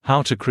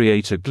How to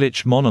Create a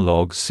Glitch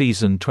Monologues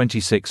Season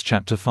 26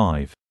 Chapter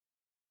 5.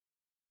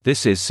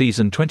 This is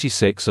Season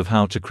 26 of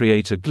How to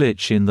Create a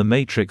Glitch in the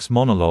Matrix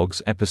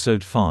Monologues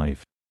Episode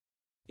 5.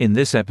 In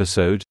this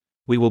episode,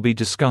 we will be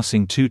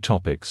discussing two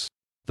topics.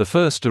 The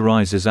first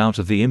arises out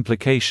of the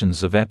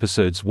implications of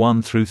Episodes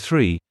 1 through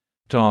 3,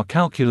 to our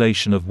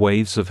calculation of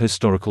waves of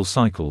historical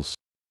cycles.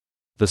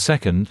 The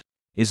second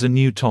is a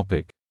new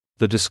topic,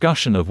 the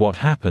discussion of what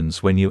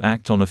happens when you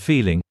act on a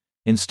feeling,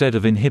 instead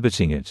of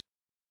inhibiting it.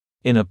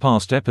 In a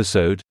past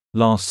episode,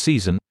 last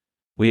season,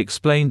 we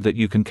explained that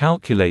you can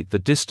calculate the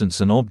distance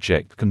an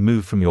object can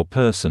move from your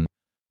person,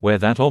 where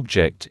that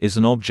object is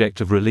an object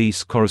of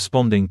release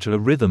corresponding to a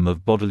rhythm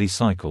of bodily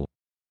cycle.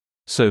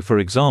 So for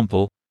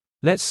example,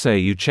 let's say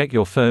you check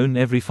your phone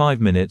every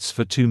 5 minutes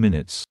for 2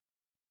 minutes.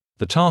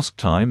 The task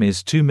time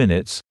is 2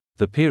 minutes,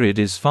 the period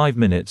is 5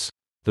 minutes,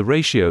 the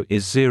ratio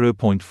is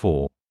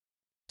 0.4.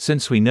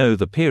 Since we know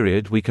the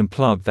period, we can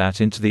plug that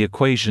into the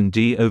equation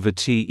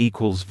d/t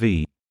equals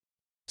v.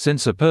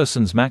 Since a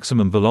person's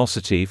maximum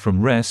velocity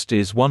from rest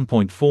is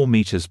 1.4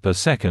 meters per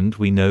second,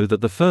 we know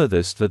that the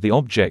furthest that the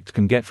object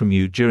can get from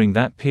you during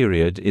that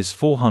period is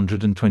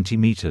 420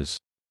 meters.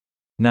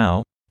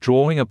 Now,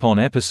 drawing upon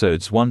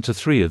episodes 1 to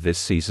 3 of this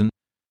season,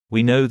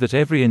 we know that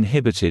every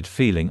inhibited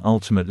feeling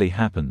ultimately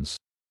happens.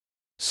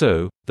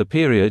 So, the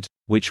period,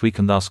 which we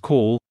can thus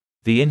call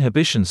the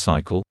inhibition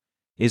cycle,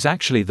 is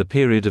actually the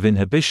period of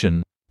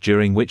inhibition,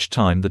 during which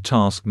time the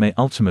task may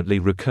ultimately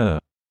recur.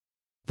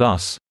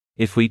 Thus,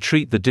 if we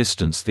treat the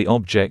distance the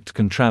object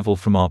can travel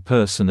from our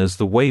person as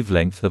the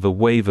wavelength of a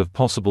wave of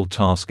possible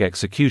task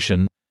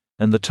execution,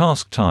 and the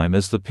task time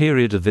as the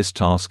period of this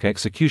task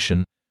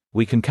execution,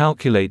 we can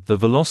calculate the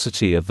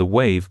velocity of the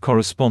wave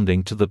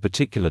corresponding to the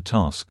particular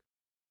task.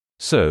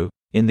 So,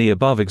 in the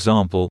above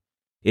example,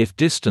 if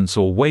distance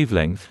or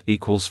wavelength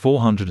equals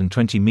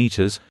 420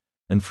 meters,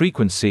 and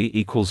frequency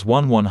equals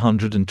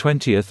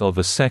 1/120th of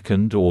a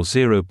second or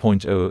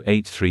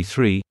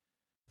 0.0833,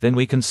 then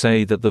we can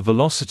say that the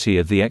velocity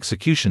of the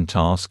execution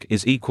task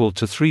is equal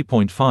to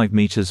 3.5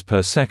 meters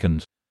per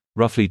second,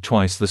 roughly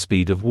twice the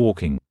speed of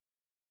walking.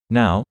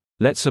 Now,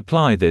 let's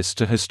apply this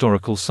to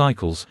historical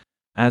cycles,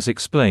 as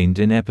explained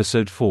in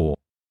Episode 4.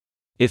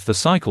 If the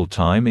cycle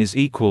time is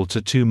equal to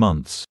 2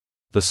 months,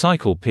 the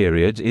cycle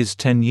period is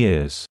 10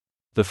 years.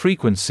 The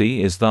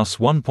frequency is thus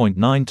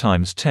 1.9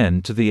 times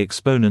 10 to the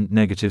exponent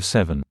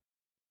 -7.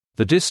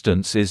 The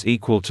distance is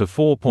equal to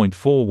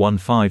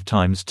 4.415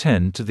 times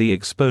 10 to the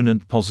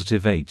exponent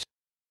 +8.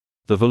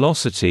 The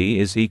velocity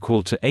is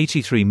equal to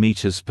 83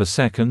 meters per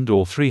second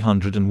or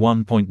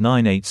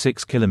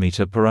 301.986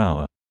 km per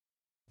hour.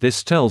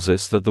 This tells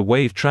us that the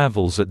wave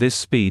travels at this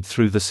speed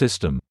through the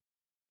system.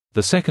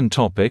 The second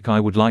topic I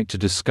would like to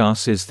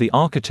discuss is the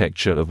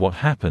architecture of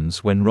what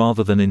happens when,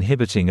 rather than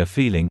inhibiting a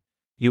feeling,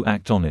 you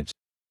act on it.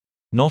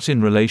 Not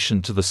in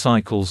relation to the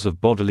cycles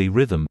of bodily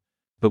rhythm,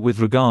 but with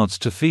regards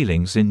to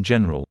feelings in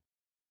general.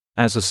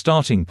 As a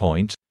starting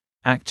point,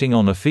 acting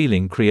on a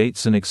feeling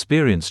creates an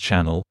experience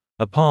channel,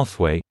 a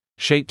pathway,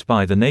 shaped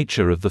by the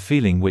nature of the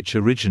feeling which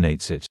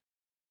originates it.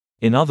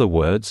 In other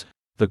words,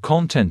 the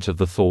content of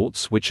the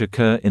thoughts which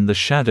occur in the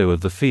shadow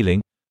of the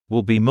feeling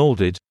will be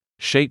molded,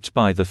 shaped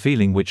by the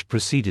feeling which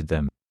preceded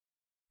them.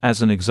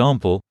 As an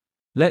example,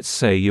 let's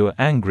say you are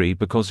angry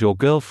because your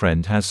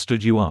girlfriend has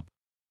stood you up.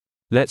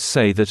 Let's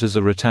say that as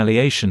a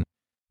retaliation,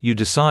 you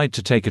decide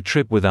to take a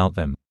trip without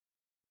them.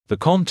 The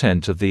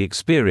content of the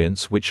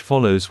experience which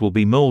follows will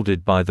be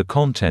molded by the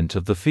content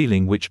of the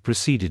feeling which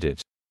preceded it.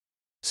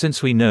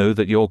 Since we know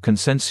that your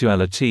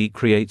consensuality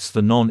creates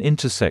the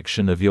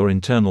non-intersection of your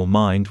internal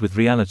mind with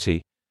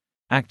reality,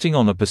 acting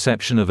on a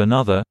perception of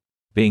another,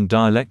 being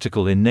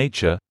dialectical in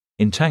nature,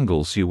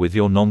 entangles you with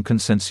your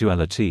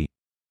non-consensuality.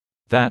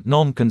 That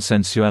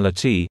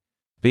non-consensuality,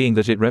 being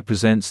that it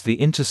represents the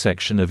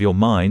intersection of your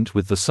mind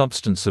with the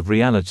substance of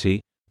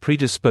reality,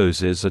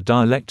 predisposes a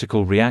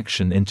dialectical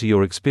reaction into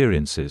your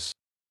experiences.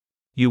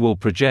 You will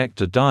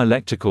project a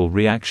dialectical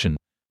reaction,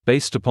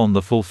 based upon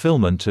the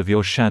fulfillment of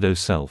your shadow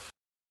self.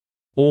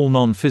 All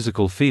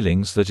non-physical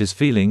feelings, that is,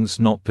 feelings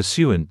not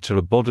pursuant to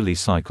a bodily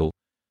cycle,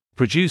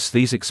 produce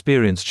these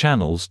experience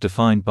channels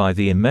defined by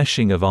the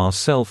enmeshing of our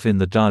self in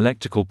the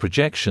dialectical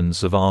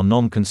projections of our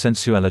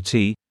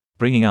non-consensuality,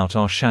 bringing out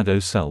our shadow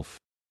self.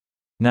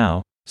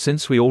 Now,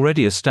 since we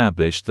already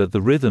established that the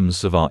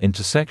rhythms of our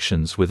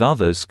intersections with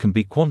others can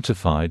be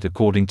quantified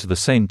according to the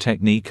same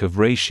technique of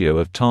ratio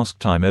of task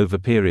time over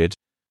period,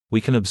 we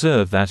can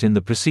observe that in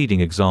the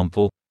preceding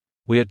example,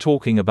 we are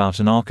talking about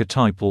an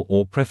archetypal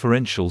or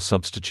preferential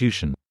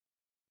substitution.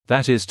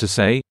 That is to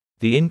say,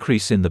 the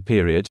increase in the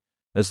period,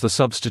 as the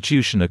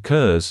substitution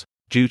occurs,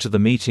 due to the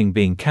meeting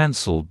being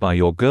cancelled by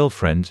your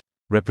girlfriend,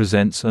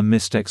 represents a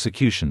missed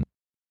execution.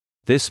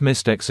 This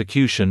missed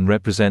execution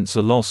represents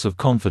a loss of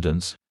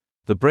confidence,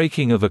 the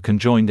breaking of a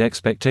conjoined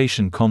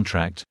expectation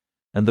contract,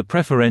 and the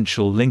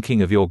preferential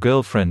linking of your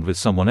girlfriend with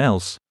someone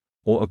else,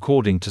 or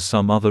according to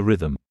some other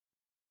rhythm.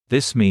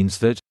 This means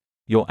that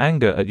your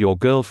anger at your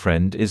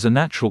girlfriend is a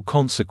natural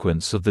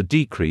consequence of the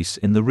decrease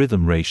in the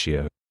rhythm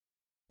ratio.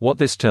 What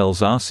this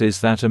tells us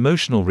is that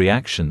emotional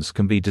reactions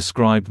can be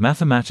described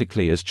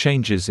mathematically as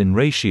changes in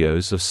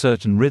ratios of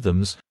certain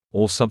rhythms,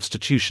 or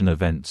substitution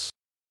events.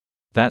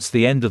 That's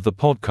the end of the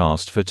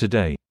podcast for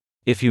today.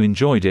 If you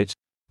enjoyed it,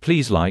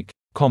 please like,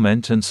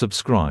 comment and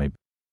subscribe.